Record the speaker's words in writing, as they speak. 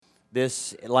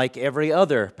This, like every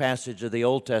other passage of the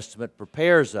Old Testament,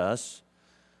 prepares us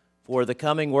for the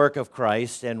coming work of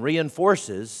Christ and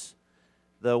reinforces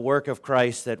the work of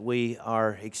Christ that we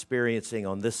are experiencing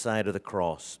on this side of the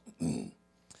cross.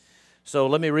 So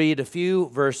let me read a few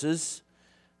verses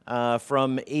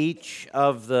from each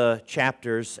of the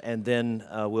chapters, and then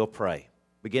we'll pray.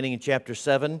 Beginning in chapter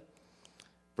 7,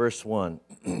 verse 1.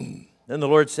 Then the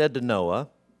Lord said to Noah,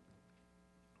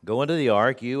 "Go into the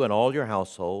ark, you and all your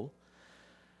household,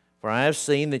 for I have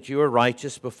seen that you are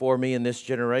righteous before me in this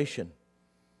generation.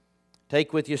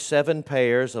 Take with you 7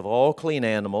 pairs of all clean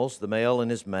animals, the male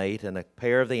and his mate, and a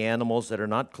pair of the animals that are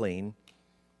not clean,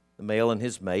 the male and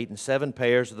his mate, and 7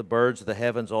 pairs of the birds of the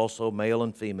heavens, also male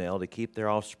and female, to keep their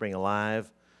offspring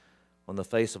alive on the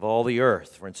face of all the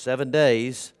earth. For in 7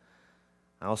 days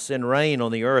I'll send rain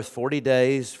on the earth 40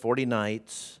 days, 40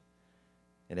 nights,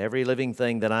 and every living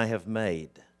thing that I have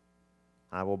made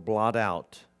I will blot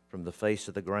out from the face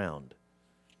of the ground."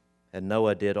 And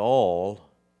Noah did all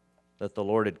that the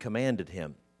Lord had commanded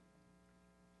him.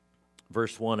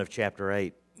 Verse 1 of chapter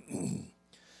 8.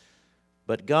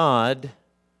 But God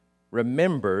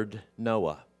remembered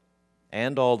Noah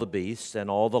and all the beasts and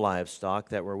all the livestock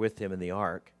that were with him in the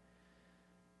ark.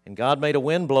 And God made a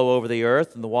wind blow over the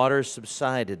earth, and the waters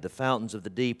subsided. The fountains of the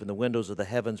deep and the windows of the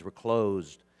heavens were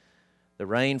closed. The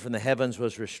rain from the heavens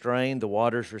was restrained. The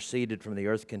waters receded from the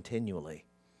earth continually.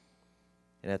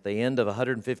 And at the end of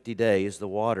 150 days, the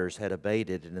waters had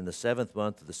abated. And in the 7th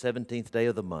month of the 17th day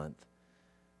of the month,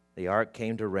 the ark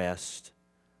came to rest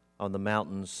on the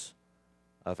mountains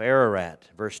of Ararat.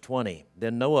 Verse 20.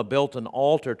 Then Noah built an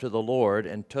altar to the Lord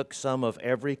and took some of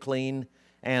every clean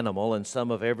animal and some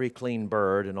of every clean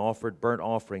bird and offered burnt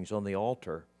offerings on the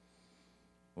altar.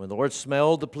 When the Lord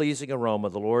smelled the pleasing aroma,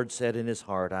 the Lord said in his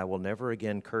heart, "I will never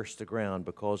again curse the ground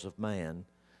because of man,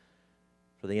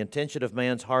 for the intention of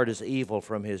man's heart is evil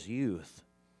from his youth.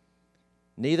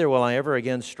 Neither will I ever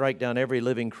again strike down every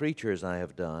living creature as I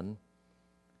have done.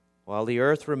 While the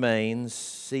earth remains,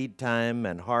 seed time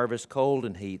and harvest, cold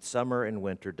and heat, summer and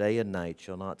winter, day and night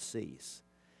shall not cease."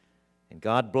 And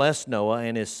God blessed Noah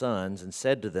and his sons and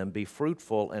said to them, "Be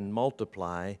fruitful and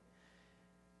multiply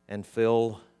and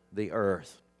fill the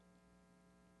earth."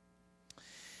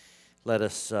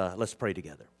 Let's pray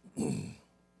together.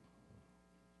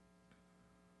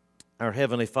 Our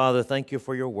Heavenly Father, thank you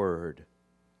for your word.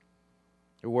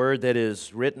 Your word that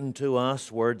is written to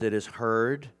us, word that is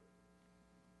heard,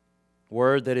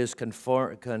 word that is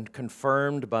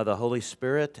confirmed by the Holy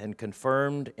Spirit and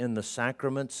confirmed in the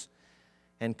sacraments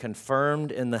and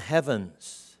confirmed in the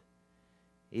heavens,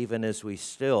 even as we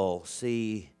still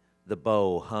see the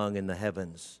bow hung in the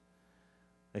heavens,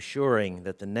 assuring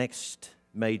that the next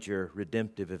major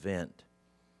redemptive event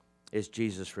is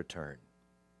Jesus' return.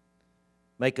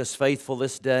 Make us faithful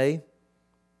this day.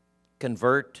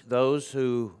 Convert those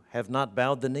who have not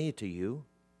bowed the knee to you.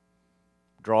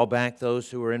 Draw back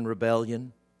those who are in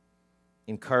rebellion.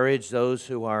 Encourage those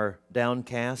who are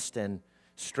downcast, and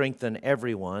strengthen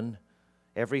everyone,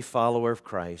 every follower of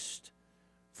Christ,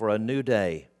 for a new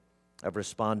day of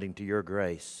responding to your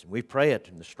grace. We pray it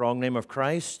in the strong name of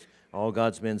Christ. All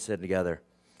God's men said together,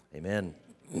 amen.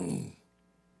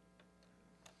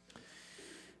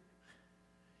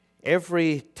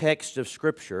 Every text of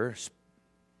Scripture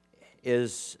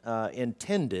is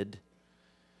intended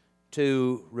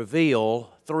to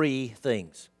reveal 3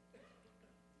 things: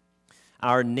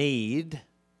 our need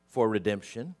for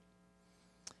redemption,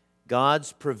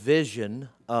 God's provision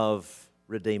of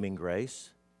redeeming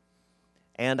grace,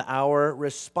 and our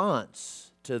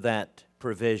response to that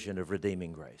provision of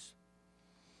redeeming grace.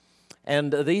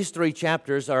 And these 3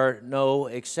 chapters are no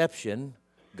exception.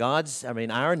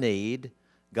 Our need,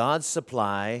 God's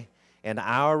supply, and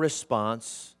our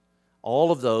response,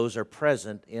 all of those are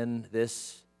present in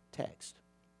this text.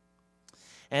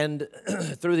 And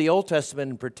through the Old Testament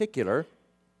in particular,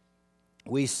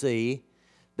 we see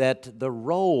that the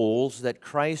roles that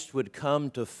Christ would come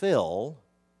to fill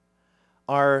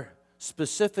are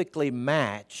specifically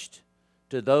matched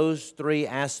to those 3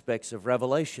 aspects of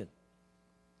Revelation.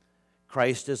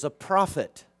 Christ is a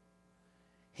prophet.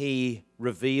 He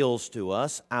reveals to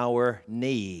us our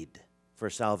need for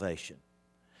salvation.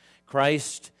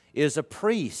 Christ is a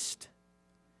priest.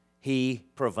 He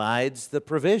provides the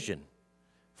provision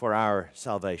for our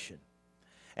salvation.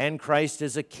 And Christ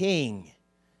is a king.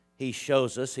 He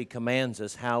shows us, he commands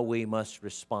us how we must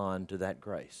respond to that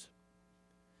grace.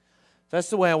 That's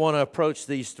the way I want to approach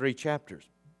these 3 chapters.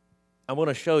 I want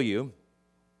to show you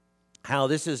how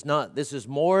this is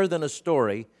more than a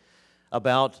story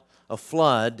about a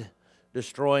flood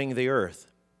destroying the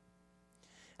earth.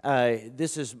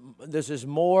 this is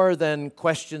more than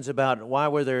questions about why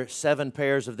were there 7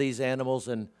 pairs of these animals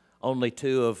and only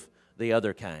 2 of the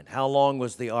other kind. How long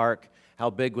was the ark? How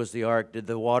big was the ark? Did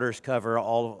the waters cover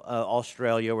all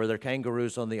Australia? Were there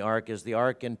kangaroos on the ark? Is the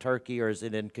ark in Turkey or is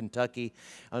it in Kentucky?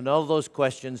 And all those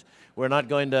questions, we're not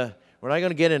going to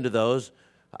get into those.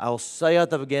 I'll say at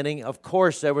the beginning, of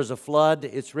course there was a flood.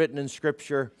 It's written in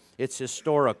Scripture. It's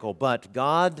historical. But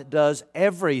God does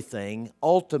everything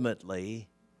ultimately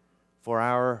for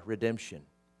our redemption.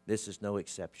 This is no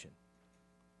exception.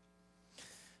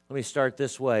 Let me start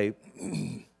this way.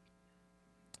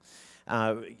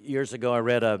 Years ago, I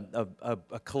read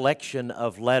a collection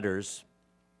of letters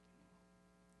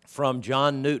from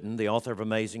John Newton, the author of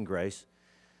Amazing Grace,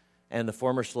 and the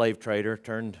former slave trader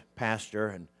turned pastor.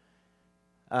 And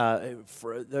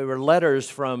there were letters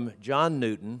from John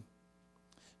Newton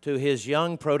to his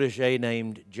young protege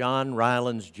named John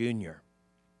Rylands Jr.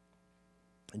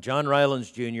 John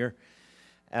Rylands Jr.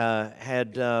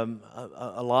 Had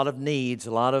a lot of needs,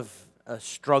 a lot of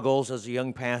struggles as a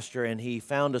young pastor, and he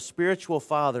found a spiritual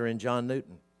father in John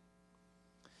Newton.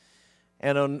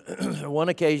 And on one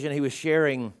occasion, he was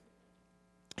sharing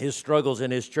his struggles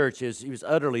in his church. He was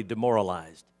utterly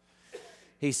demoralized.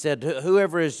 He said,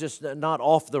 whoever is just not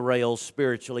off the rails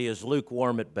spiritually is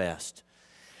lukewarm at best.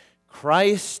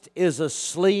 Christ is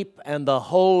asleep and the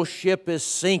whole ship is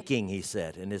sinking, he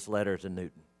said in his letter to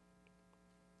Newton.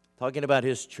 Talking about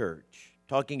his church,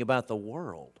 talking about the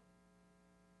world.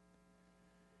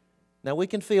 Now, we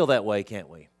can feel that way, can't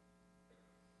we?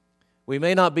 We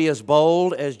may not be as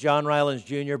bold as John Rylands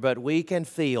Jr., but we can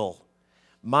feel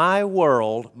my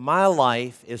world, my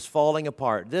life is falling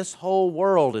apart. This whole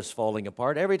world is falling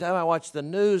apart. Every time I watch the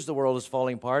news, the world is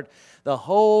falling apart. The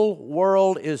whole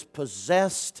world is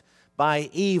possessed by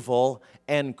evil,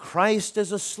 and Christ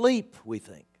is asleep, we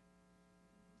think.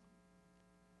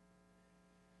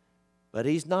 But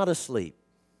He's not asleep,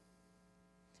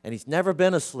 and He's never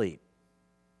been asleep.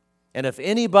 And if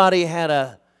anybody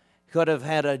could have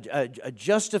had a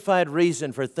justified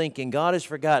reason for thinking God has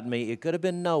forgotten me, it could have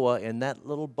been Noah in that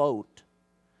little boat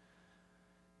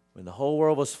when the whole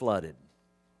world was flooded.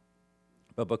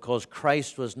 But because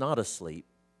Christ was not asleep,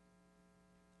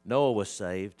 Noah was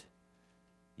saved.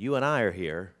 You and I are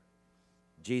here.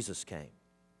 Jesus came.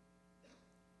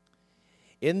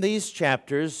 In these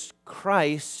chapters,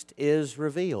 Christ is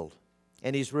revealed.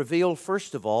 And He's revealed,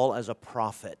 first of all, as a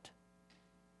prophet.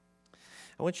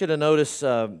 I want you to notice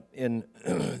in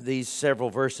these several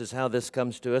verses how this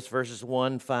comes to us. Verses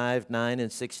 1, 5, 9,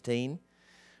 and 16.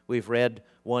 We've read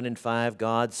 1 and 5,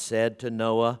 God said to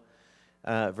Noah.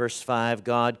 Verse 5,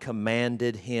 God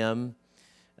commanded him.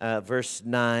 Verse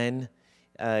 9,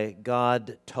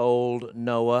 God told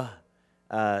Noah,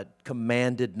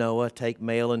 commanded Noah, take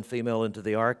male and female into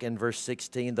the ark. And verse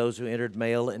 16, those who entered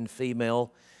male and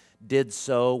female did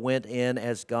so, went in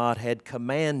as God had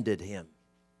commanded him.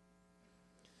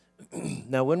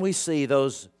 Now, when we see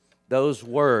those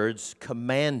words,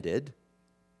 commanded,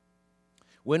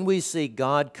 when we see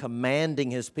God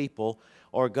commanding His people,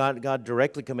 or God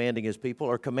directly commanding His people,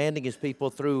 or commanding His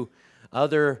people through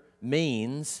other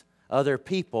means, other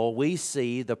people, we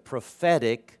see the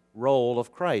prophetic role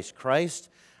of Christ. Christ,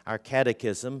 our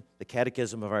catechism, the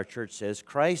catechism of our church says,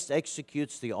 Christ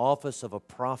executes the office of a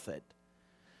prophet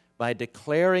by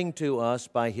declaring to us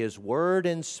by His Word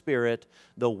and Spirit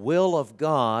the will of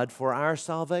God for our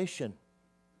salvation.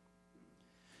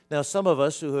 Now, some of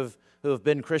us who have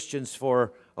been Christians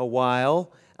for a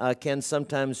while can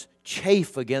sometimes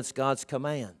chafe against God's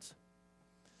commands.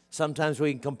 Sometimes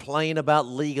we can complain about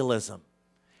legalism,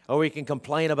 or we can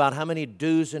complain about how many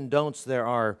do's and don'ts there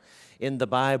are in the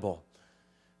Bible.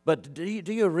 But do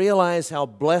you realize how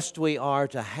blessed we are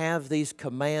to have these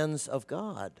commands of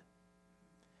God?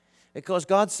 Because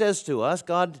God says to us,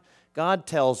 God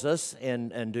tells us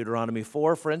in Deuteronomy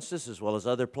 4, for instance, as well as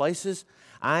other places,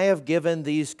 I have given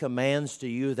these commands to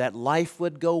you that life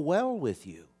would go well with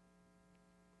you.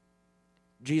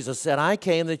 Jesus said, I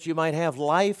came that you might have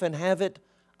life and have it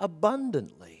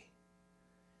abundantly.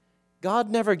 God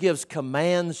never gives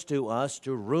commands to us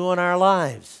to ruin our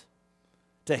lives,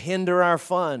 to hinder our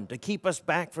fun, to keep us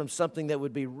back from something that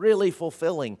would be really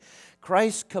fulfilling.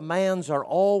 Christ's commands are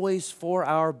always for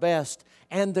our best,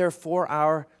 and they're for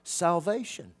our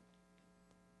salvation.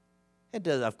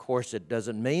 Of course, it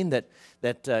doesn't mean that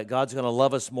God's going to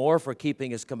love us more for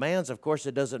keeping His commands. Of course,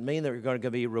 it doesn't mean that we're going to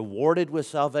be rewarded with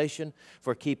salvation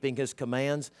for keeping His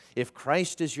commands. If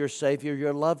Christ is your Savior,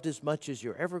 you're loved as much as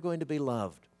you're ever going to be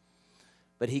loved.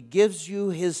 But He gives you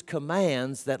His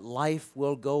commands that life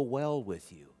will go well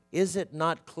with you. Is it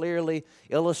not clearly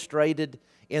illustrated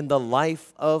in the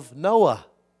life of Noah?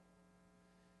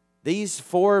 These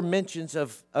four mentions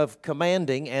of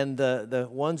commanding and the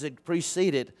ones that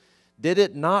precede it, did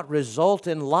it not result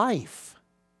in life?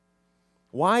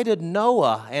 Why did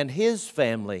Noah and his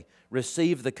family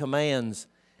receive the commands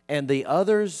and the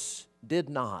others did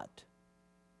not?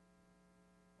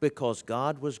 Because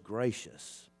God was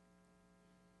gracious.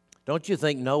 Don't you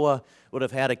think Noah would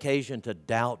have had occasion to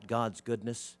doubt God's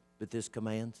goodness with His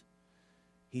commands?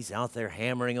 He's out there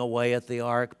hammering away at the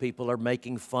ark. People are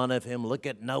making fun of him. Look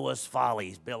at Noah's folly.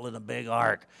 He's building a big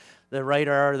ark. The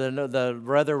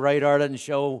weather radar doesn't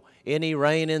show any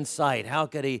rain in sight. How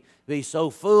could he be so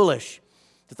foolish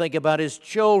to think about his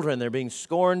children? They're being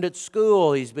scorned at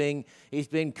school. He's being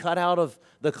cut out of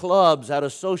the clubs, out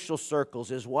of social circles.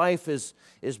 His wife is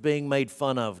being made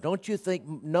fun of. Don't you think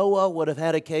Noah would have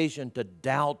had occasion to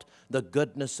doubt the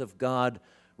goodness of God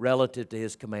relative to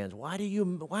His commands? Why do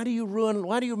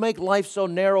you make life so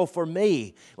narrow for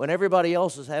me when everybody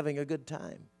else is having a good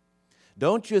time?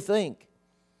 Don't you think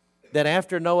that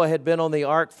after Noah had been on the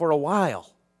ark for a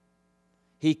while,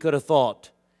 he could have thought,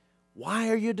 why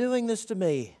are you doing this to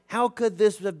me? How could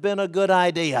this have been a good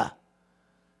idea?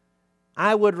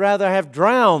 I would rather have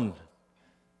drowned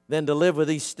than to live with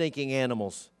these stinking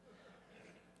animals.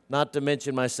 Not to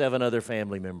mention my 7 other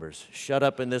family members. Shut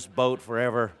up in this boat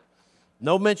forever.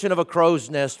 No mention of a crow's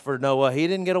nest for Noah. He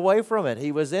didn't get away from it.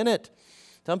 He was in it.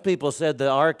 Some people said the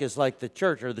ark is like the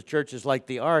church, or the church is like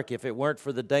the ark. If it weren't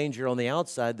for the danger on the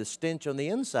outside, the stench on the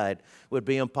inside would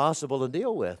be impossible to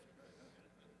deal with.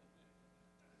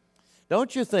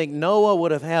 Don't you think Noah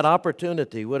would have had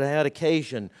opportunity, would have had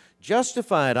occasion,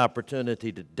 justified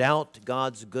opportunity to doubt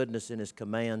God's goodness in His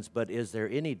commands, but is there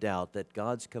any doubt that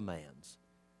God's commands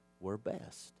were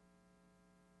best?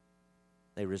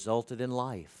 They resulted in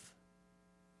life.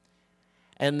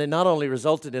 And they not only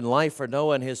resulted in life for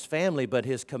Noah and his family, but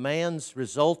His commands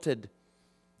resulted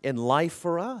in life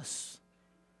for us.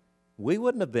 We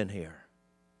wouldn't have been here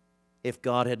if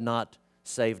God had not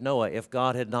saved Noah, if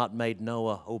God had not made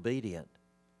Noah obedient.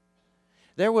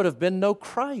 There would have been no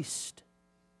Christ.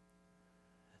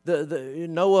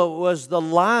 Noah was the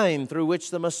line through which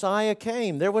the Messiah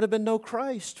came. There would have been no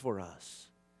Christ for us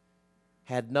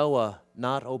had Noah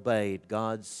not obeyed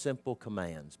God's simple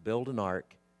commands. Build an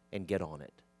ark and get on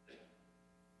it.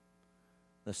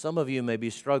 Now, some of you may be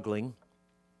struggling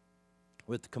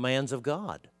with the commands of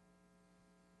God.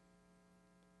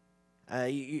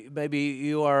 Maybe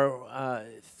you are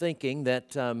thinking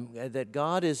that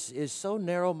God is so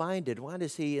narrow-minded. Why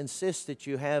does He insist that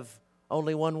you have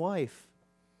only one wife?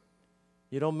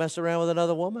 You don't mess around with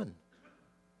another woman.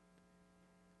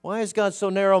 Why is God so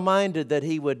narrow-minded that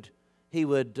He would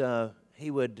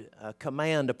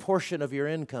command a portion of your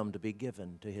income to be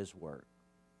given to His work?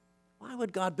 Why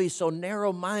would God be so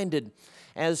narrow-minded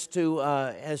as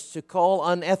to call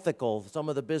unethical some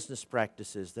of the business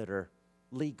practices that are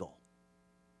legal?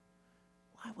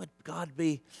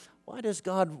 Why does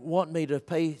God want me to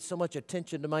pay so much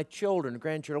attention to my children and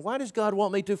grandchildren? Why does God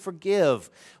want me to forgive?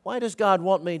 Why does God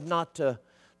want me not to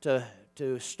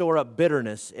store up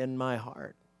bitterness in my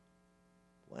heart?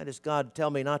 Why does God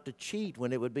tell me not to cheat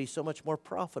when it would be so much more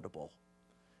profitable?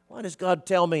 Why does God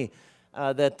tell me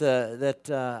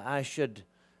that I should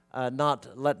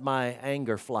not let my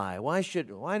anger fly? Why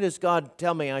does God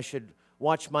tell me I should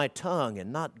watch my tongue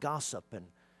and not gossip? And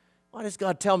why does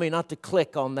God tell me not to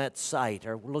click on that site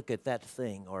or look at that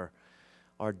thing or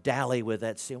dally with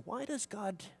that sin? Why does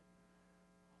God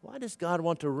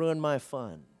want to ruin my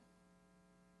fun?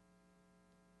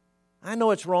 I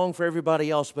know it's wrong for everybody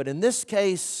else, but in this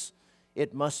case,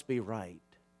 it must be right.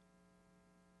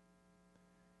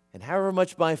 And however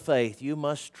much by faith, you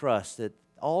must trust that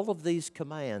all of these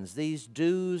commands, these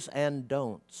do's and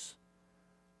don'ts,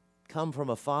 come from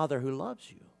a Father who loves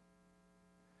you.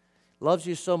 Loves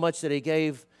you so much that He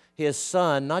gave His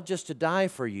Son not just to die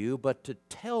for you, but to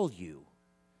tell you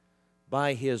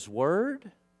by His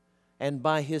Word and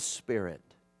by His Spirit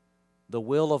the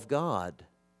will of God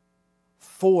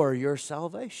for your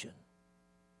salvation.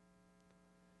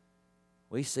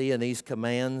 We see in these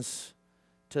commands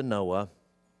to Noah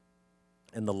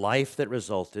and the life that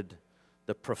resulted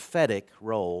the prophetic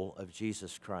role of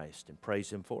Jesus Christ, and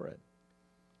praise Him for it.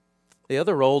 The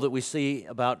other role that we see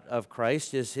of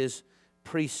Christ is His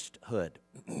priesthood.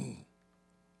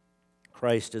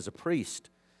 Christ is a priest.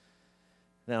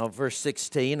 Now, verse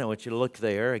 16, I want you to look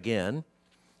there again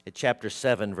at chapter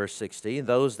 7, verse 16.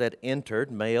 Those that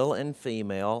entered, male and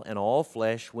female, and all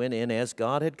flesh went in as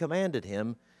God had commanded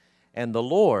him, and the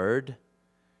Lord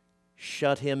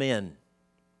shut him in.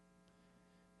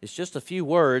 It's just a few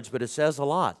words, but it says a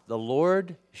lot. The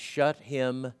Lord shut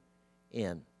him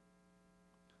in.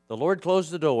 The Lord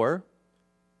closed the door,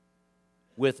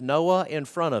 with Noah in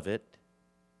front of it,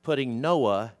 putting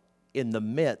Noah in the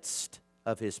midst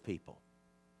of his people.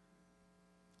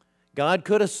 God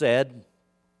could have said,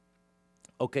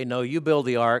 okay, Noah, you build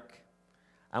the ark.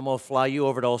 I'm going to fly you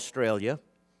over to Australia,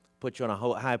 put you on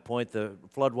a high point. The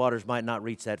floodwaters might not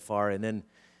reach that far, and then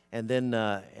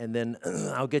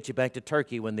I'll get you back to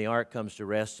Turkey when the ark comes to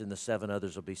rest, and the 7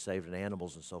 others will be saved, and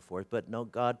animals and so forth. But no,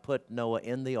 God put Noah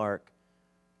in the ark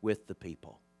with the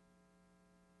people.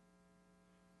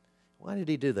 Why did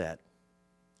he do that?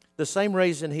 The same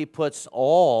reason he puts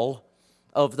all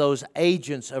of those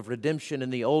agents of redemption in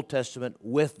the Old Testament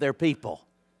with their people.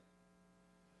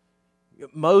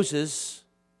 Moses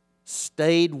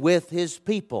stayed with his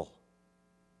people,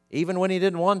 even when he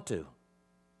didn't want to.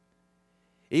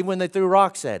 Even when they threw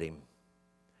rocks at him.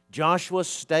 Joshua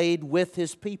stayed with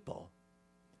his people.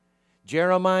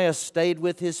 Jeremiah stayed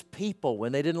with his people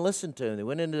when they didn't listen to him. They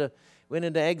went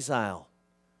into exile.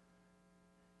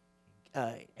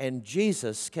 And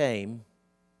Jesus came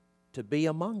to be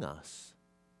among us.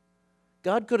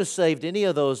 God could have saved any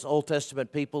of those Old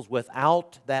Testament peoples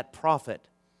without that prophet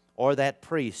or that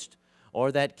priest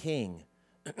or that king.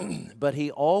 But he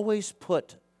always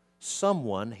put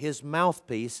someone, his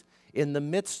mouthpiece, in the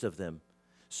midst of them,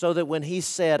 so that when he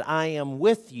said, I am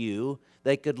with you,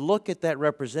 they could look at that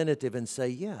representative and say,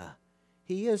 yeah,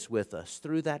 he is with us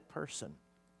through that person.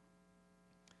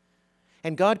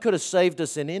 And God could have saved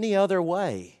us in any other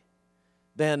way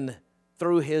than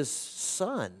through his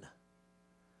Son.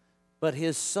 But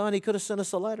his Son, he could have sent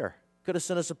us a letter, could have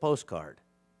sent us a postcard.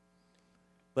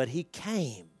 But he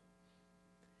came.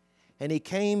 And he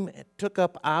came, took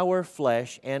up our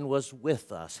flesh, and was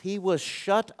with us. He was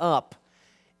shut up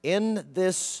in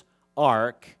this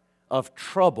ark of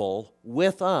trouble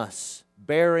with us,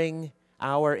 bearing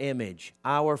our image,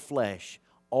 our flesh,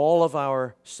 all of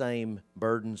our same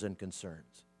burdens and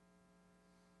concerns.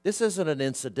 This isn't an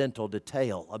incidental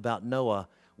detail about Noah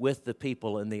with the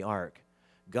people in the ark.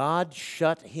 God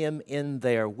shut him in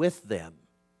there with them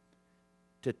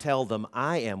to tell them,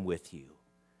 I am with you.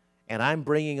 And I'm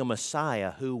bringing a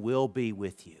Messiah who will be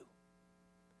with you.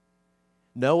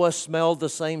 Noah smelled the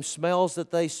same smells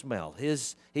that they smelled.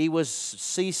 He was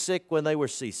seasick when they were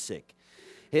seasick.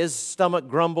 His stomach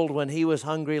grumbled when he was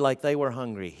hungry like they were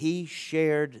hungry. He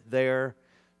shared their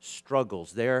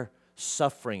struggles, their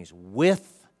sufferings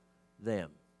with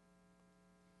them.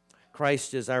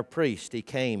 Christ is our priest. He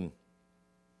came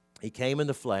in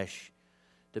the flesh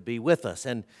to be with us.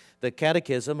 And the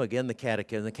catechism,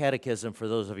 the catechism for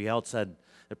those of you outside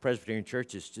the Presbyterian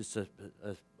Church is just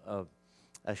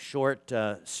a short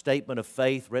statement of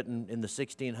faith written in the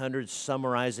 1600s,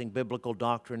 summarizing biblical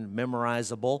doctrine,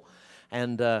 memorizable.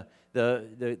 And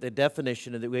the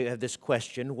definition of that, we have this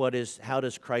question: how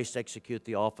does Christ execute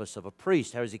the office of a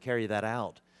priest? How does he carry that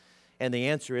out? And the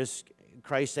answer is,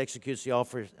 Christ executes the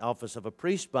office of a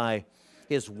priest by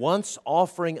his once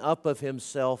offering up of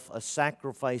himself a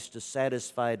sacrifice to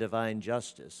satisfy divine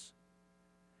justice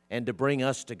and to bring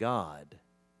us to God,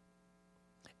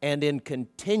 and in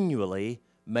continually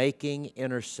making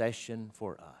intercession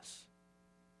for us.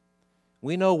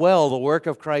 We know well the work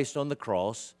of Christ on the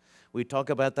cross. We talk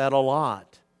about that a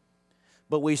lot.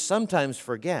 But we sometimes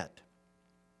forget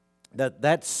that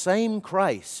that same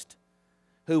Christ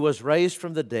who was raised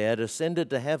from the dead, ascended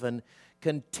to heaven,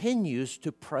 continues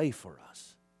to pray for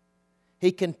us.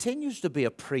 He continues to be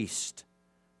a priest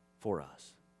for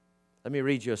us. Let me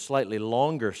read you a slightly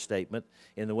longer statement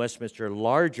in the Westminster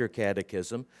Larger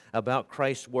Catechism about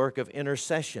Christ's work of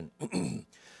intercession.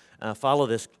 Follow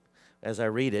this as I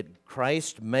read it.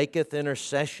 Christ maketh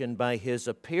intercession by his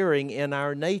appearing in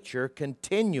our nature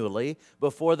continually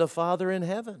before the Father in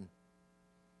heaven,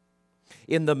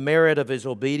 in the merit of his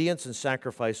obedience and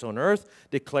sacrifice on earth,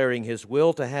 declaring his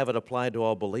will to have it applied to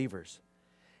all believers,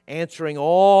 answering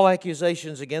all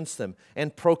accusations against them,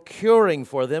 and procuring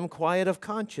for them quiet of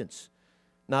conscience,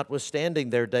 notwithstanding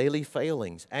their daily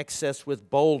failings, access with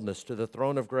boldness to the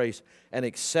throne of grace, and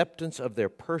acceptance of their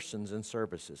persons and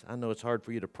services. I know it's hard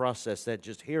for you to process that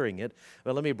just hearing it,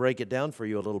 but let me break it down for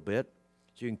you a little bit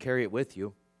so you can carry it with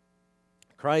you.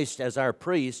 Christ, as our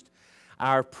priest,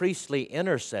 our priestly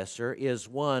intercessor, is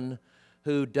one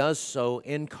who does so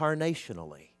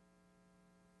incarnationally.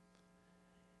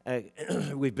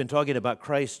 We've been talking about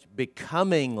Christ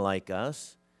becoming like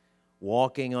us,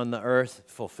 walking on the earth,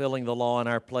 fulfilling the law in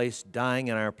our place, dying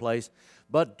in our place.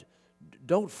 But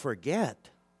don't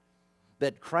forget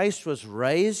that Christ was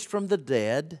raised from the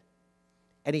dead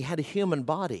and he had a human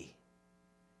body.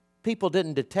 People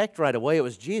didn't detect right away it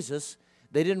was Jesus.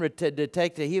 They didn't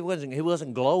detect that he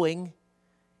wasn't glowing.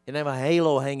 He didn't have a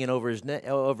halo hanging over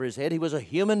his head. He was a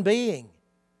human being.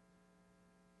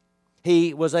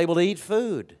 He was able to eat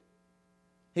food.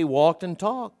 He walked and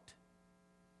talked.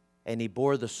 And he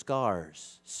bore the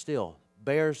scars, still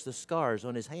bears the scars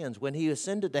on his hands. When he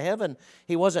ascended to heaven,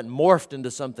 he wasn't morphed into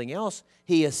something else.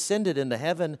 He ascended into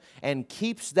heaven and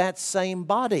keeps that same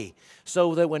body,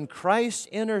 so that when Christ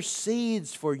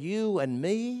intercedes for you and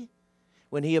me,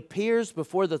 when he appears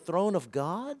before the throne of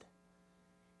God,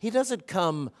 he doesn't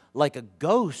come like a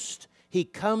ghost. He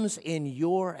comes in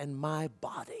your and my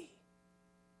body.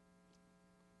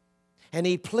 And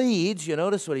he pleads, you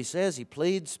notice what he says? He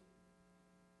pleads,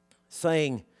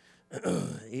 saying,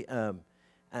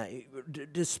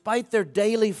 despite their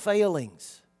daily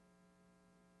failings,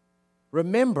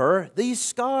 remember these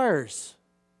scars.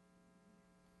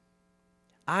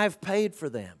 I've paid for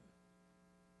them.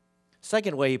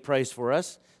 Second way he prays for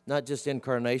us, not just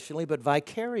incarnationally, but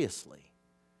vicariously.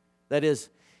 That is,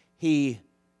 he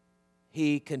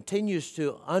continues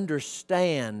to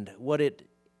understand what it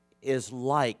is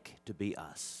like to be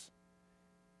us.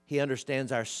 He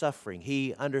understands our suffering.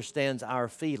 He understands our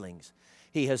feelings.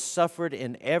 He has suffered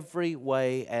in every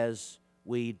way as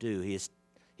we do.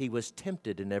 He was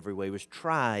tempted in every way. He was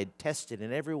tried, tested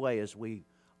in every way as we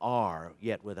are,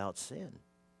 yet without sin.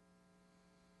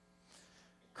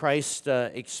 Christ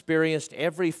experienced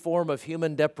every form of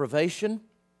human deprivation,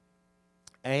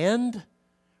 and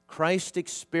Christ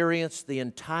experienced the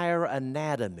entire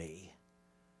anatomy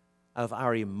of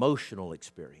our emotional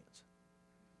experience.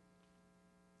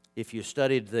 If you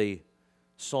studied the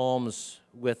Psalms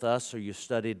with us, or you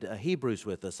studied Hebrews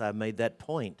with us, I made that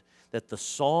point, that the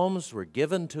Psalms were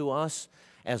given to us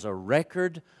as a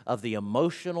record of the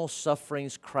emotional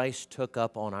sufferings Christ took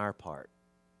up on our part.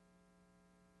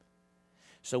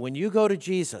 So when you go to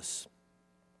Jesus,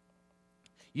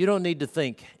 you don't need to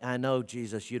think, I know,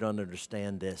 Jesus, you don't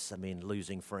understand this. I mean,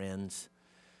 losing friends.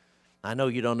 I know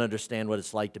you don't understand what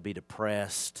it's like to be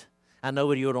depressed. I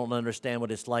know you don't understand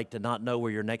what it's like to not know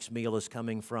where your next meal is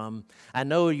coming from. I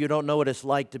know you don't know what it's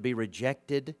like to be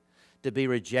rejected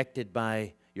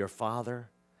by your Father.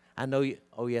 I know you,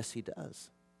 oh yes, He does.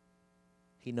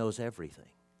 He knows everything.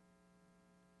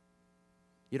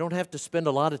 You don't have to spend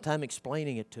a lot of time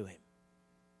explaining it to Him.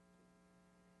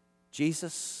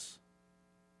 Jesus,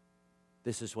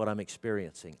 this is what I'm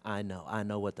experiencing. I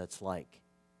know what that's like,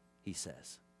 He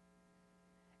says.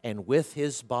 And with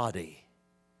His body,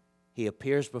 He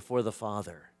appears before the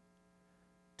Father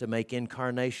to make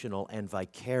incarnational and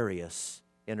vicarious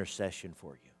intercession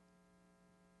for you.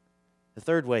 The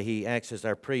third way He acts as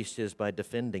our priest is by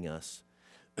defending us.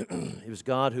 It was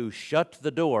God who shut the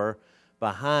door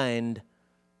behind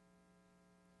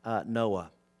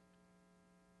Noah.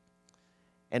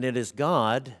 And it is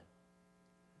God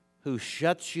who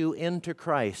shuts you into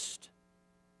Christ.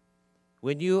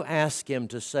 When you ask Him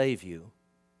to save you,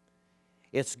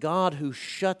 it's God who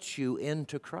shuts you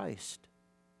into Christ.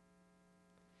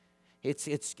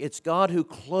 It's God who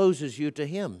closes you to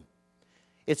Him.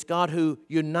 It's God who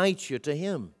unites you to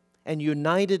Him. And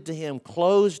united to Him,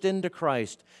 closed into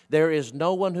Christ, there is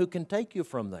no one who can take you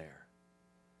from there.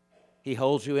 He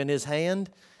holds you in His hand,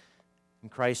 and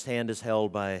Christ's hand is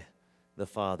held by the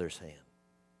Father's hand.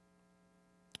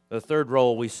 The third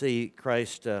role we see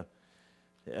Christ,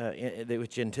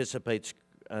 which anticipates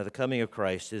the coming of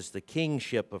Christ, is the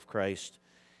kingship of Christ,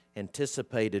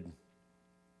 anticipated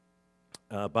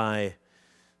by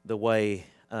the way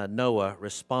Noah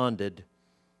responded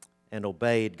and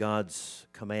obeyed God's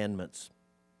commandments.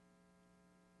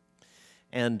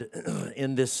 And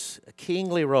in this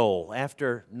kingly role,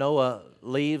 after Noah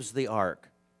leaves the ark,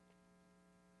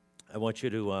 I want you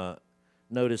to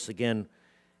notice again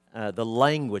the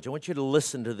language. I want you to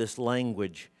listen to this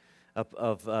language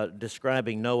of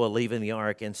describing Noah leaving the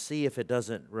ark and see if it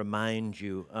doesn't remind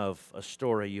you of a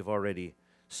story you've already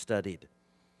studied.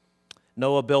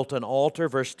 Noah built an altar,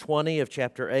 verse 20 of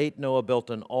chapter 8. Noah built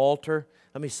an altar.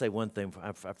 Let me say one thing.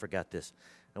 I forgot this.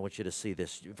 I want you to see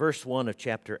this. Verse 1 of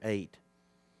chapter 8.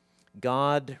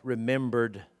 God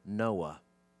remembered Noah.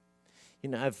 You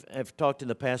know, I've talked in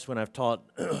the past when I've taught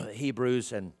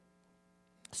Hebrews and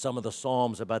some of the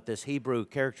Psalms about this Hebrew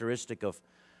characteristic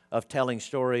of telling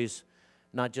stories,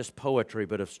 not just poetry,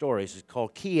 but of stories. It's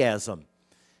called chiasm.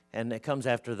 And it comes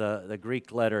after the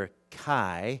Greek letter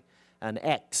chi, an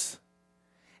X.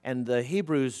 And the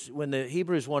Hebrews, when the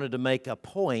Hebrews wanted to make a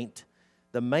point,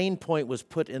 the main point was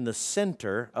put in the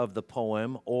center of the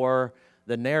poem or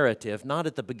the narrative, not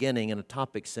at the beginning in a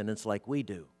topic sentence like we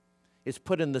do. It's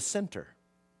put in the center.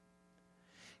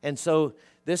 And so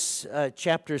this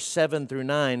chapters 7 through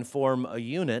 9 form a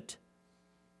unit,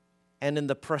 and in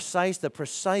the precise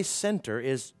center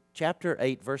is chapter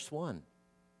 8, verse 1.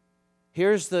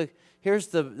 Here's the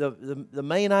the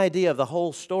main idea of the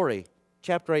whole story.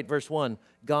 Chapter 8, verse 1,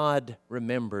 God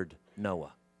remembered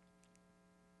Noah.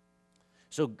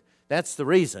 So that's the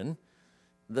reason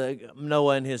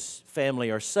Noah and his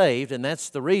family are saved, and that's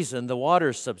the reason the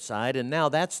waters subside, and now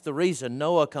that's the reason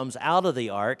Noah comes out of the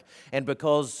ark, and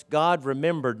because God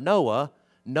remembered Noah,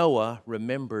 Noah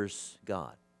remembers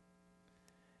God.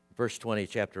 Verse 20,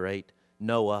 chapter 8,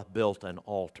 Noah built an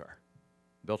altar.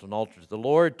 Built an altar to the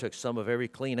Lord, took some of every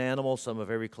clean animal, some of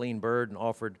every clean bird, and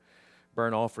offered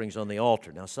burnt offerings on the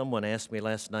altar. Now, someone asked me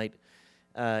last night,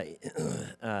 if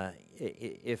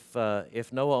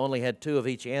Noah only had 2 of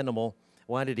each animal,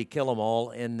 why did he kill them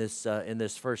all in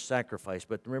this first sacrifice?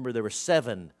 But remember, there were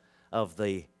 7 of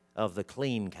the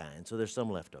clean kind, so there's some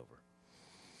left over.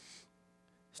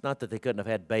 It's not that they couldn't have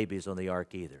had babies on the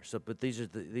ark either. So, but these are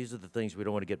the things we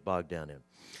don't want to get bogged down in.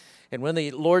 And when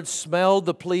the Lord smelled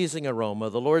the pleasing aroma,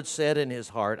 the Lord said in his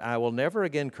heart, I will never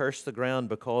again curse the ground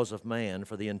because of man,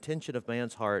 for the intention of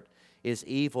man's heart is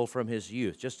evil from his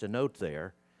youth. Just a note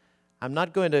there, I'm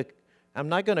not going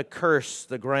to curse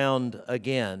the ground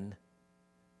again,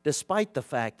 despite the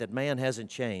fact that man hasn't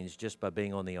changed just by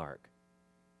being on the ark.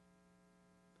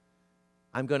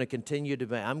 I'm going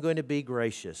to be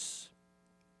gracious,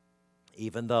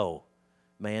 even though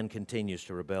man continues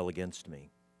to rebel against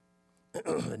me.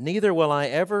 Neither will I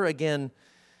ever again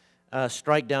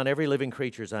strike down every living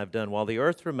creature as I've done. While the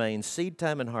earth remains, seed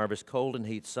time and harvest, cold and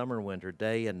heat, summer and winter,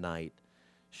 day and night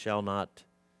shall not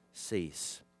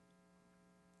cease.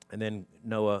 And then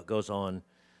Noah goes on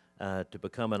to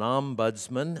become an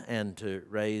ombudsman and to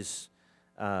raise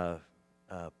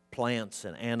plants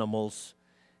and animals,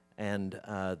 and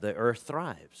the earth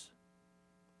thrives.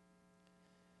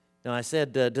 Now, I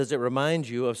said, does it remind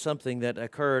you of something that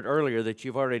occurred earlier that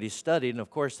you've already studied? And, of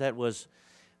course, that was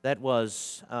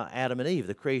Adam and Eve,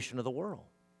 the creation of the world.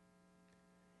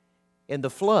 In the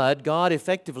flood, God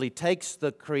effectively takes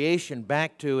the creation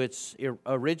back to its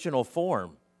original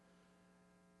form.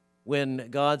 When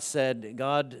God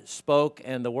spoke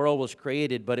and the world was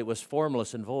created, but it was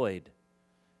formless and void.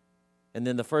 And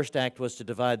then the first act was to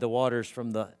divide the waters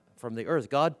from the earth.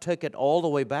 God took it all the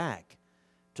way back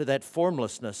to that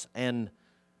formlessness and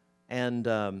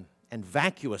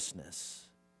vacuousness.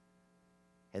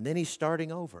 And then he's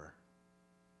starting over.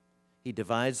 He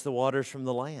divides the waters from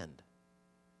the land.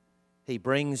 He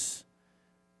brings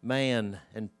man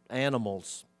and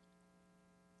animals.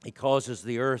 He causes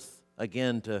the earth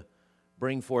again to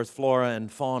bring forth flora and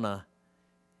fauna.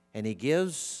 And he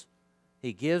gives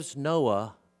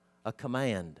Noah a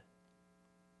command.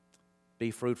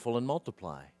 Be fruitful and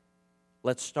multiply.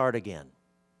 Let's start again.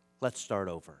 Let's start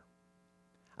over.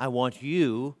 I want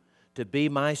you to be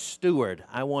my steward.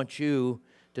 I want you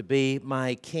to be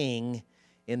my king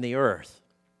in the earth.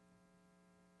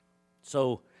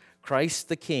 So Christ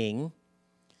the King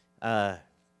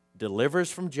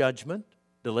delivers from judgment,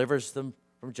 delivers them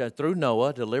from through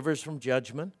Noah, delivers from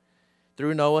judgment.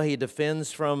 Through Noah, he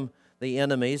defends from the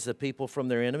enemies, the people from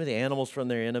their enemy, the animals from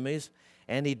their enemies,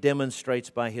 and he demonstrates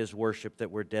by his worship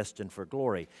that we're destined for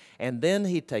glory. And then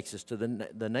he takes us to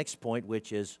the next point,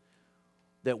 which is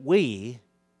that we,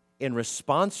 in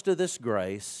response to this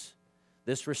grace,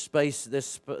 this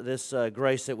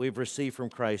grace that we've received from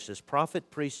Christ as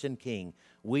prophet, priest, and king,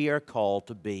 we are called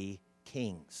to be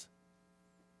kings.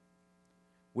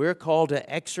 We're called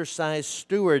to exercise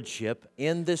stewardship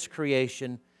in this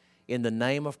creation in the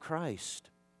name of Christ.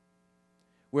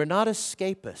 We're not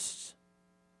escapists.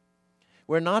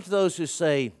 We're not those who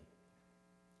say,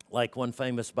 like one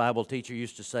famous Bible teacher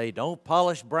used to say, don't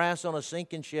polish brass on a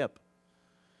sinking ship.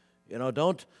 You know,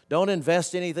 don't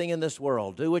invest anything in this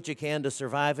world. Do what you can to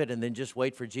survive it and then just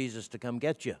wait for Jesus to come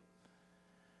get you.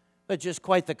 But just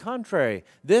quite the contrary.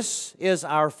 This is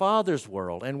our Father's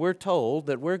world, and we're told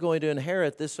that we're going to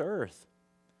inherit this earth.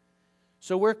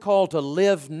 So we're called to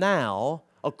live now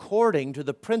according to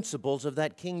the principles of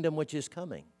that kingdom which is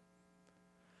coming.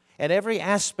 And every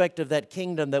aspect of that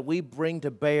kingdom that we bring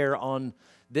to bear on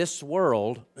this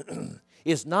world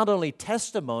is not only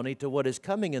testimony to what is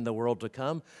coming in the world to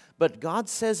come, but God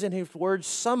says in His Word,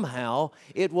 somehow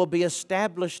it will be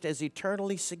established as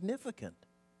eternally significant.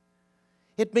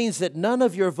 It means that none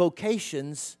of your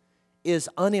vocations is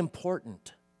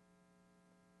unimportant.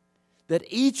 That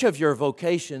each of your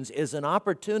vocations is an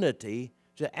opportunity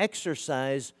to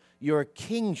exercise your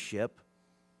kingship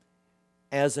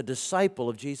as a disciple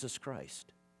of Jesus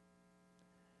Christ.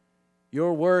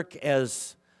 Your work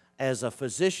as a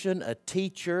physician, a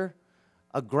teacher,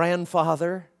 a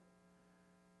grandfather,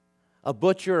 a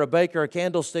butcher, a baker, a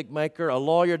candlestick maker, a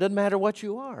lawyer, doesn't matter what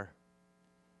you are.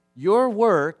 Your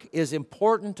work is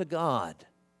important to God,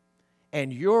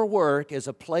 And your work is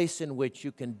a place in which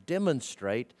you can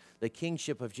demonstrate the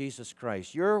kingship of Jesus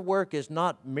Christ. Your work is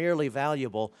not merely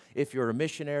valuable if you're a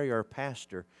missionary or a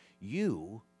pastor.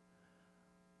 You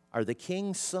are the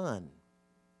king's son,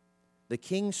 the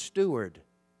king's steward,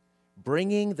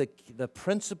 bringing the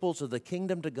principles of the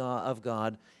kingdom of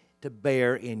God to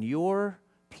bear in your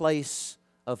place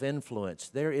of influence.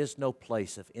 There is no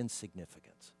place of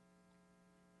insignificance.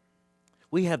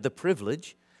 We have the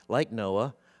privilege, like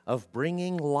Noah, of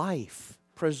bringing life,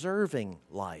 preserving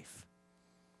life.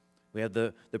 We have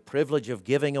the privilege of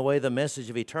giving away the message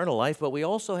of eternal life, but we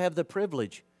also have the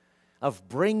privilege of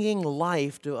bringing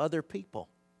life to other people.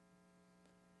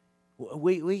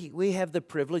 We have the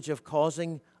privilege of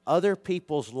causing other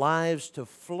people's lives to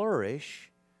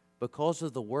flourish because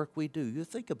of the work we do. You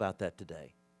think about that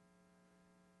today.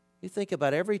 You think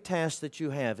about every task that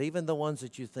you have, even the ones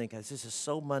that you think, this is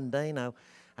so mundane,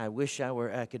 I wish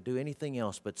I could do anything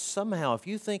else. But somehow, if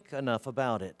you think enough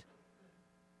about it,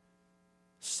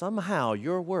 somehow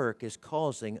your work is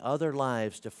causing other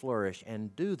lives to flourish,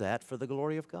 and do that for the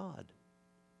glory of God.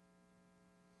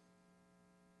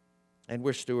 And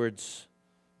we're stewards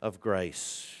of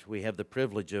grace. We have the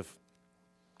privilege of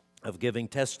giving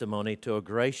testimony to a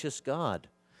gracious God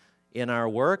in our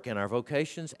work, in our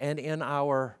vocations, and in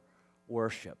our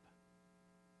worship.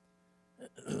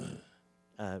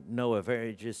 Noah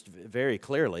very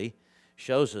clearly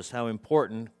shows us how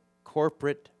important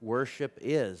corporate worship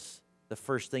is. The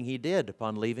first thing he did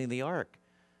upon leaving the ark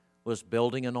was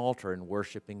building an altar and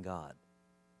worshiping God.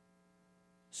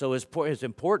 So as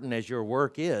important as your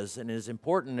work is, and as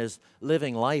important as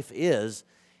living life is,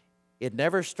 it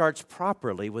never starts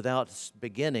properly without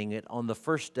beginning it on the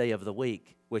first day of the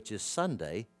week, which is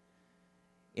Sunday,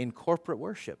 in corporate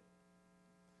worship.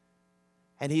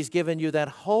 And He's given you that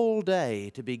whole day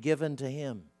to be given to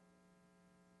Him.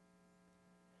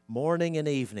 Morning and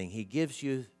evening, He gives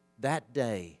you that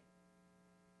day.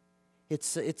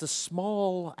 It's a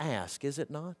small ask, is it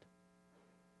not?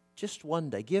 Just one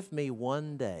day. Give me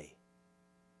one day.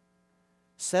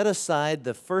 Set aside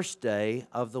the first day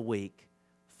of the week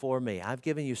for me. I've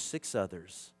given you 6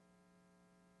 others.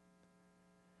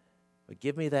 But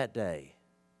give me that day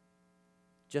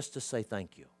just to say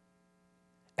thank you.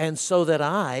 And so that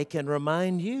I can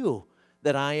remind you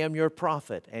that I am your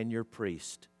prophet and your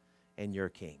priest and your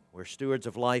king. We're stewards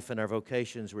of life in our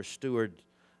vocations. We're stewards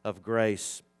of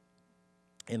grace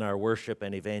in our worship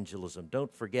and evangelism.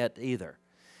 Don't forget either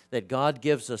that God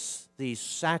gives us these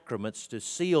sacraments to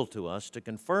seal to us, to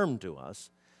confirm to us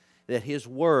that His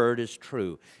Word is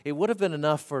true. It would have been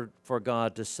enough for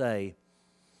God to say,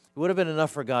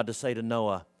 to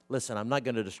Noah, listen, I'm not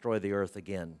going to destroy the earth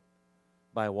again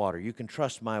by water. You can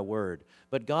trust my word.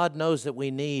 But God knows that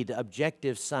we need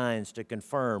objective signs to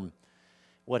confirm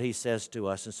what He says to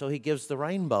us. And so He gives the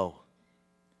rainbow,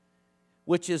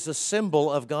 which is a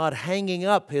symbol of God hanging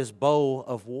up His bow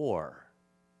of war.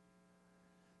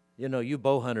 You know, you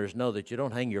bow hunters know that you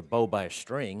don't hang your bow by a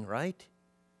string, right?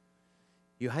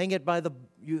 You hang it by the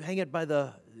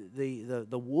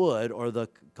wood or the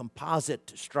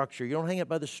composite structure. You don't hang it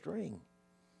by the string.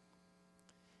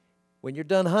 When you're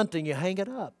done hunting, you hang it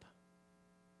up.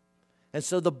 And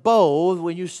so the bow,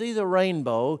 when you see the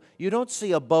rainbow, you don't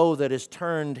see a bow that is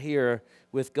turned here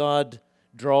with God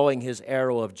drawing His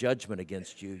arrow of judgment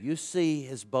against you. You see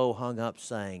His bow hung up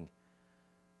saying,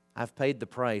 I've paid the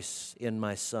price in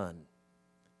my Son.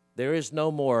 There is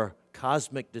no more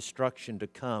cosmic destruction to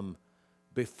come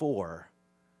before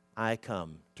I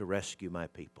come to rescue my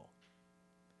people.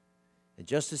 And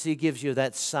just as He gives you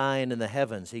that sign in the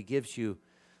heavens, He gives you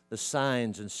the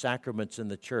signs and sacraments in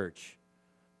the church,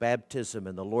 baptism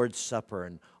and the Lord's Supper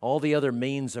and all the other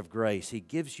means of grace. He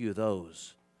gives you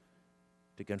those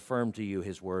to confirm to you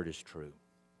His Word is true.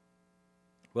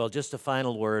 Well, just a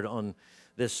final word on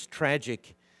this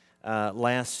tragic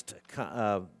last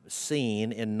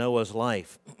scene in Noah's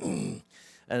life.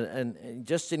 and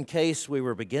just in case we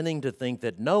were beginning to think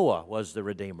that Noah was the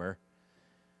Redeemer,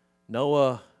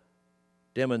 Noah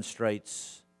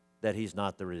demonstrates that he's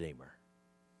not the Redeemer.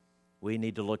 We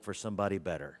need to look for somebody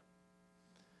better.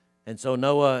 And so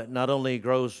Noah not only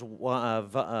grows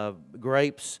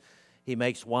grapes, he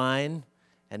makes wine,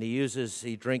 and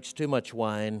he drinks too much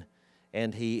wine,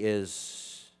 and he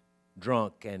is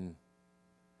drunk and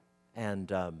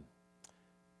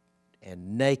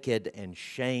naked and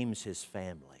shames his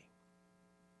family.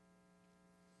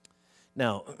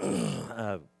 Now,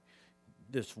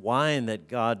 this wine that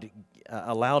God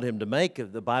allowed him to make,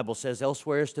 the Bible says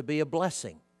elsewhere, is to be a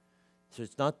blessing. So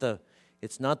it's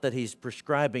not that he's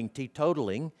prescribing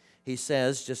teetotaling. He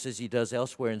says, just as he does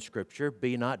elsewhere in Scripture,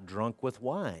 be not drunk with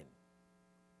wine.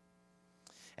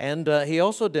 And he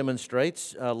also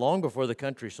demonstrates, long before the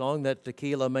country song, that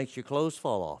tequila makes your clothes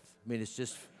fall off. I mean, it's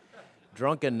just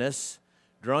drunkenness.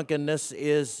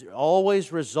 Drunkenness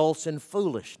always results in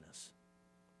foolishness.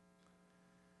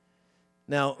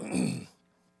 Now,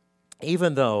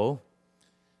 even though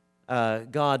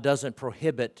God doesn't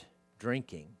prohibit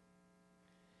drinking,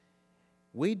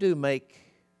 we do make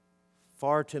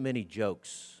far too many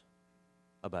jokes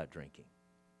about drinking.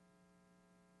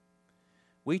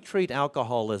 We treat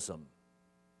alcoholism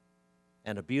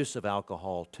and abuse of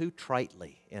alcohol too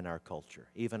tritely in our culture,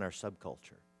 even our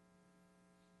subculture.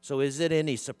 So is it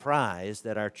any surprise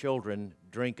that our children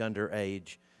drink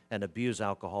underage and abuse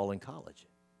alcohol in college?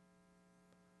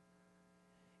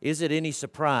 Is it any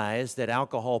surprise that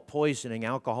alcohol poisoning,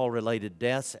 alcohol-related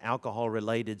deaths,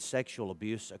 alcohol-related sexual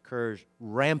abuse occurs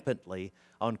rampantly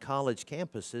on college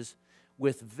campuses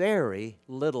with very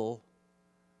little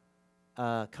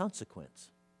consequence?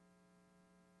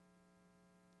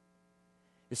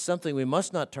 It's something we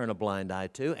must not turn a blind eye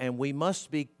to, and we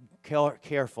must be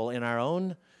careful in our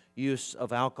own use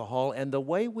of alcohol and the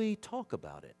way we talk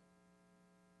about it.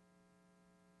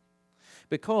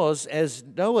 Because, as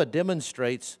Noah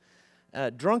demonstrates,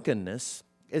 drunkenness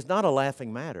is not a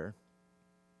laughing matter.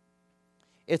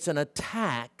 It's an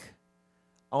attack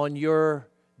on your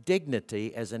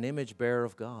dignity as an image bearer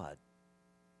of God.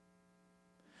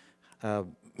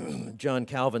 John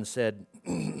Calvin said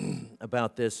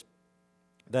about this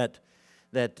that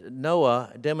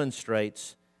Noah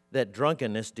demonstrates that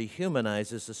drunkenness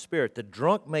dehumanizes the spirit. The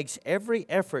drunk makes every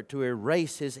effort to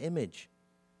erase his image.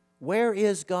 Where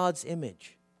is God's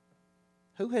image?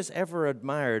 Who has ever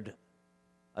admired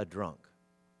a drunk?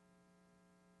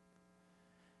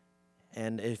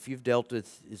 And if you've dealt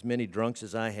with as many drunks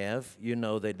as I have, you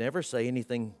know they never say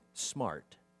anything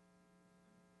smart.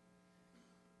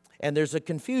 And there's a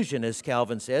confusion, as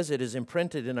Calvin says. It is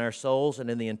imprinted in our souls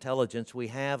and in the intelligence we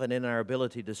have and in our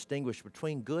ability to distinguish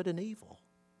between good and evil.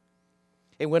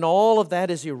 And when all of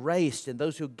that is erased, and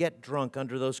those who get drunk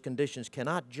under those conditions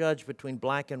cannot judge between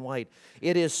black and white,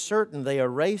 it is certain they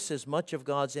erase as much of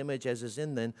God's image as is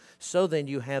in them, so then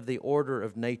you have the order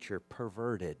of nature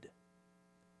perverted.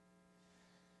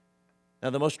 Now,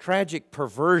 the most tragic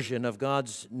perversion of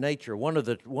God's nature, one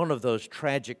of those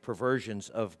tragic perversions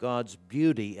of God's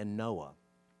beauty in Noah,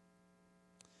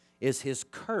 is his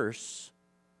curse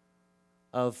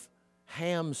of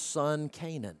Ham's son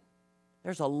Canaan.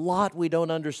 There's a lot we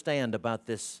don't understand about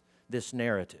this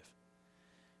narrative.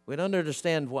 We don't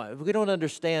understand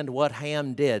what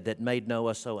Ham did that made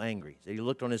Noah so angry. He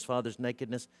looked on his father's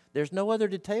nakedness. There's no other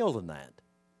detail than that.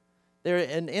 There are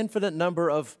an infinite number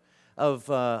of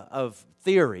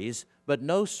theories, but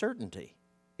no certainty.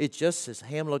 It just says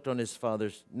Ham looked on his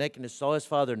father's nakedness, saw his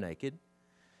father naked,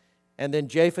 and then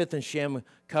Japheth and Shem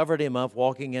covered him up,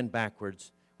 walking in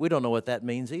backwards. We don't know what that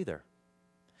means either.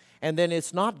 And then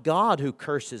it's not God who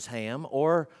curses Ham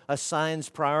or assigns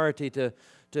priority to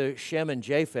Shem and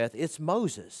Japheth. It's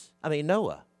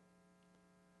Noah.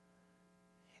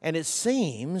 And it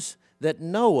seems that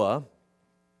Noah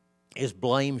is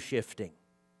blame shifting.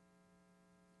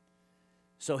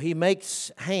 So he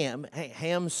makes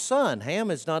Ham's son.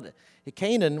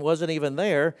 Canaan wasn't even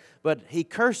there, but he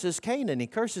curses Canaan. He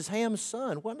curses Ham's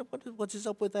son. What's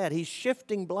up with that? He's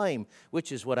shifting blame,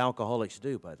 which is what alcoholics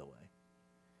do, by the way.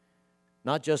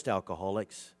 Not just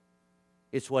alcoholics.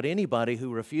 It's what anybody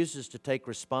who refuses to take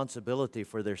responsibility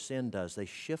for their sin does. They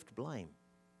shift blame.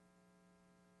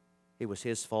 It was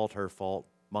his fault, her fault,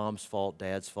 mom's fault,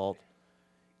 dad's fault,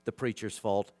 the preacher's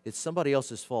fault. It's somebody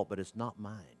else's fault, but it's not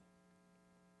mine.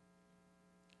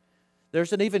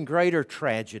 There's an even greater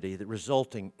tragedy that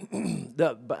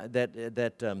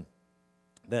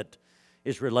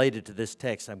is related to this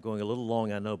text. I'm going a little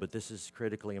long, I know, but this is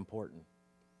critically important.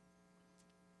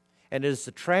 And it is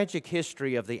the tragic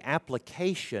history of the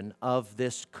application of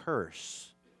this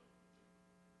curse.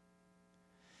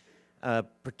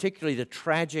 Particularly the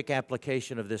tragic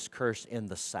application of this curse in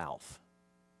the South.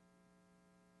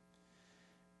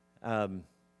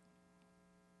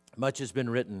 Much has been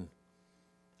written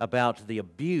about the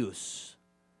abuse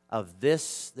of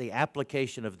the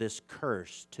application of this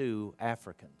curse to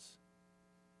Africans.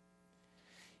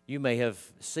 You may have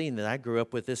seen that I grew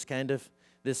up with this kind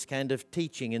of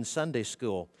teaching in Sunday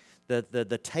school,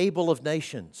 the table of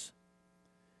nations,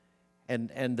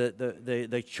 and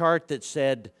the chart that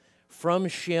said, from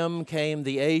Shem came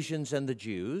the Asians and the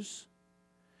Jews,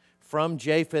 from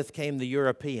Japheth came the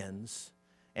Europeans,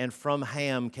 and from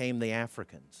Ham came the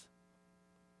Africans.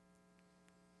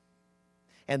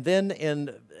 And then in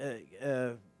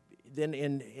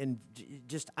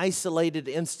just isolated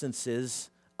instances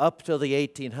up till the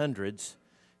 1800s,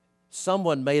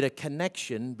 someone made a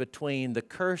connection between the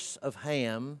curse of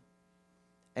Ham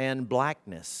and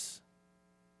blackness.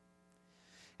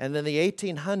 And in the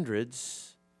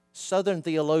 1800s, Southern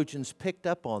theologians picked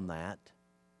up on that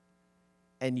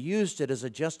and used it as a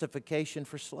justification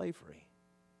for slavery.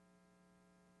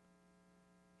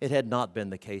 It had not been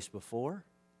the case before,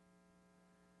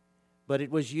 but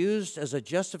it was used as a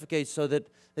justification so that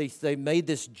they made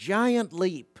this giant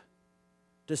leap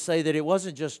to say that it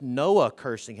wasn't just Noah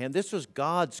cursing Ham, this was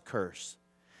God's curse.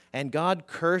 And God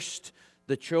cursed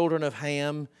the children of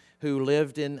Ham who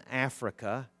lived in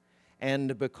Africa,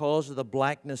 and because of the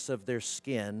blackness of their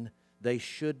skin, they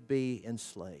should be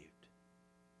enslaved.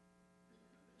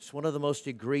 It's one of the most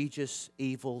egregious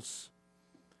evils.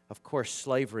 Of course,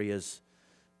 slavery is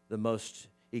the most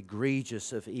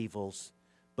egregious of evils,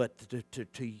 but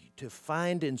to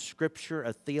find in Scripture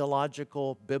a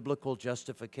theological, biblical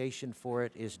justification for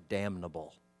it is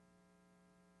damnable.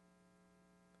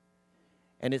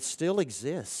 And it still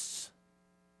exists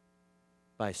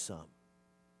by some.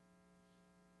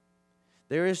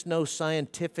 There is no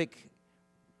scientific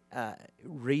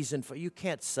reason for, you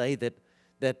can't say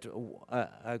that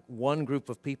one group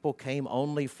of people came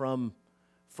only from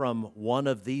one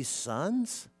of these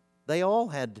sons. They all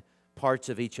had parts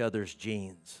of each other's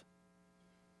genes.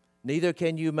 Neither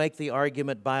can you make the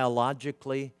argument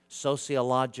biologically,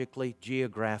 sociologically,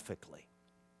 geographically.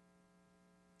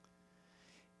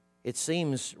 It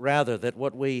seems rather that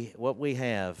what we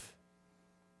have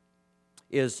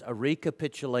is a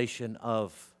recapitulation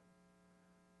of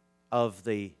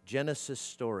the Genesis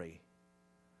story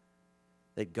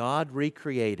that God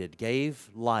recreated, gave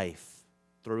life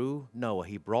through Noah.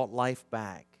 He brought life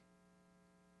back.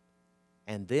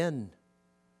 And then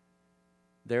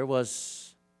there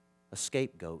was a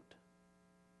scapegoat.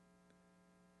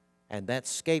 And that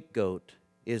scapegoat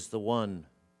is the one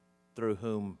through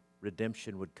whom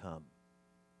redemption would come.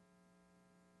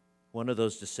 One of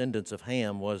those descendants of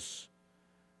Ham was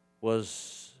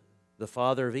the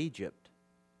father of Egypt.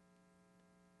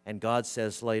 And God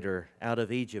says later, out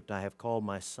of Egypt I have called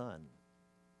my son.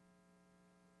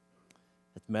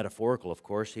 It's metaphorical, of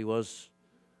course. He was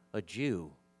a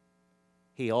Jew.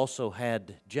 He also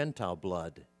had Gentile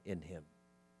blood in him.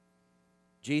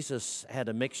 Jesus had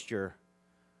a mixture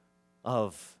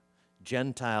of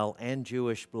Gentile and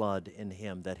Jewish blood in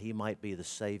him that he might be the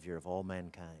Savior of all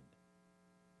mankind.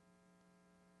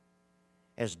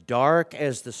 As dark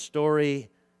as the story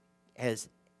as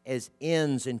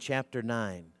ends in chapter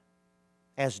 9,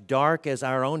 as dark as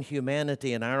our own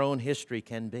humanity and our own history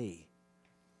can be,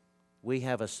 we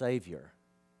have a Savior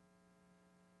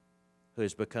who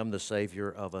has become the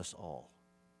Savior of us all.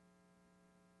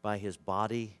 By His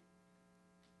body,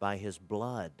 by His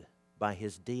blood, by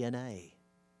His DNA.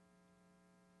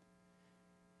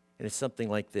 And it's something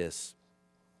like this.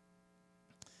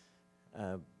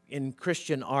 In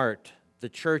Christian art, the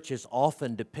church is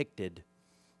often depicted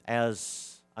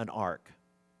as an ark.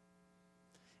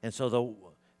 And so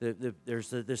there's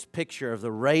this picture of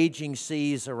the raging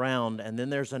seas around, and then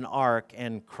there's an ark,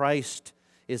 and Christ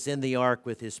is in the ark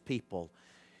with His people.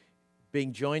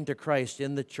 Being joined to Christ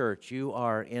in the church, you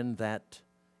are in that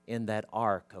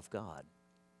ark of God.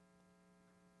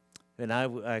 And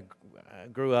I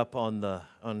grew up on the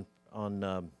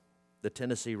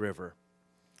Tennessee River,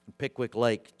 Pickwick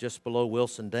Lake, just below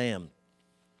Wilson Dam.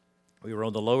 We were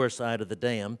on the lower side of the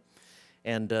dam,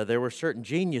 and there were certain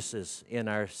geniuses in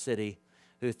our city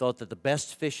who thought that the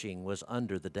best fishing was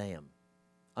under the dam,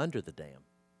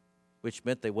 which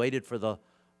meant they waited for the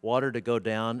water to go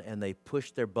down, and they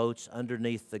pushed their boats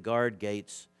underneath the guard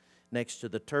gates next to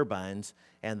the turbines,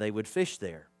 and they would fish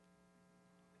there.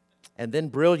 And then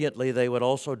brilliantly, they would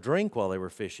also drink while they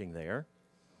were fishing there,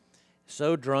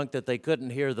 so drunk that they couldn't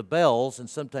hear the bells, and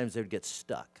sometimes they would get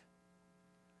stuck.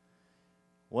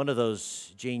 One of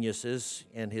those geniuses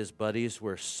and his buddies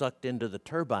were sucked into the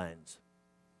turbines,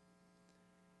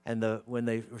 and when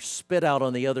they were spit out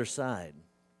on the other side,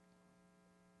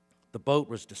 the boat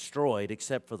was destroyed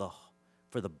except for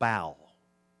the bow.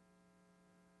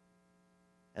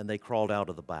 And they crawled out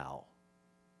of the bow.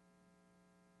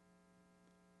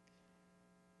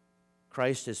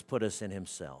 Christ has put us in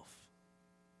Himself.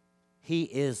 He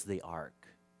is the ark.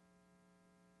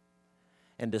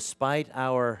 And despite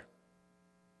our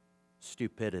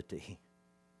stupidity,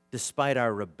 despite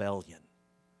our rebellion,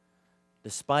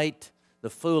 despite the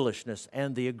foolishness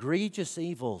and the egregious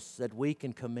evils that we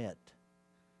can commit,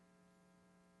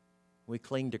 we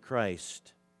cling to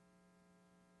Christ,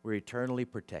 we're eternally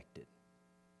protected.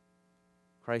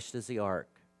 Christ is the ark.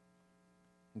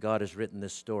 God has written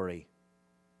this story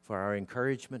for our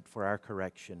encouragement, for our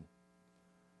correction,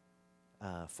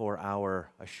 for our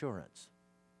assurance.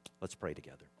 Let's pray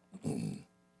together.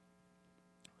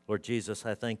 Lord Jesus,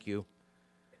 I thank you.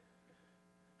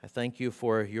 I thank you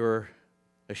for your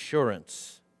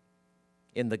assurance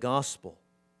in the gospel,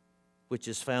 which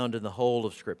is found in the whole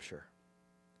of Scripture.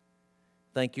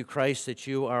 Thank you, Christ, that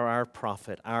you are our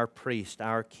prophet, our priest,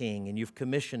 our king, and you've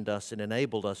commissioned us and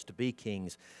enabled us to be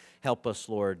kings. Help us,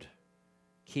 Lord.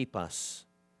 Keep us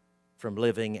from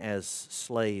living as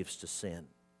slaves to sin.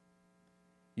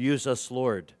 Use us,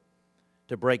 Lord,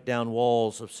 to break down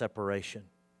walls of separation,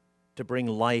 to bring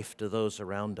life to those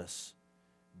around us.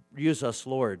 Use us,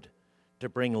 Lord, to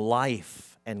bring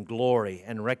life and glory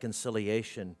and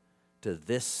reconciliation to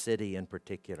this city in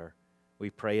particular. We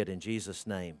pray it in Jesus'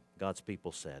 name. God's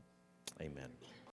people said, amen.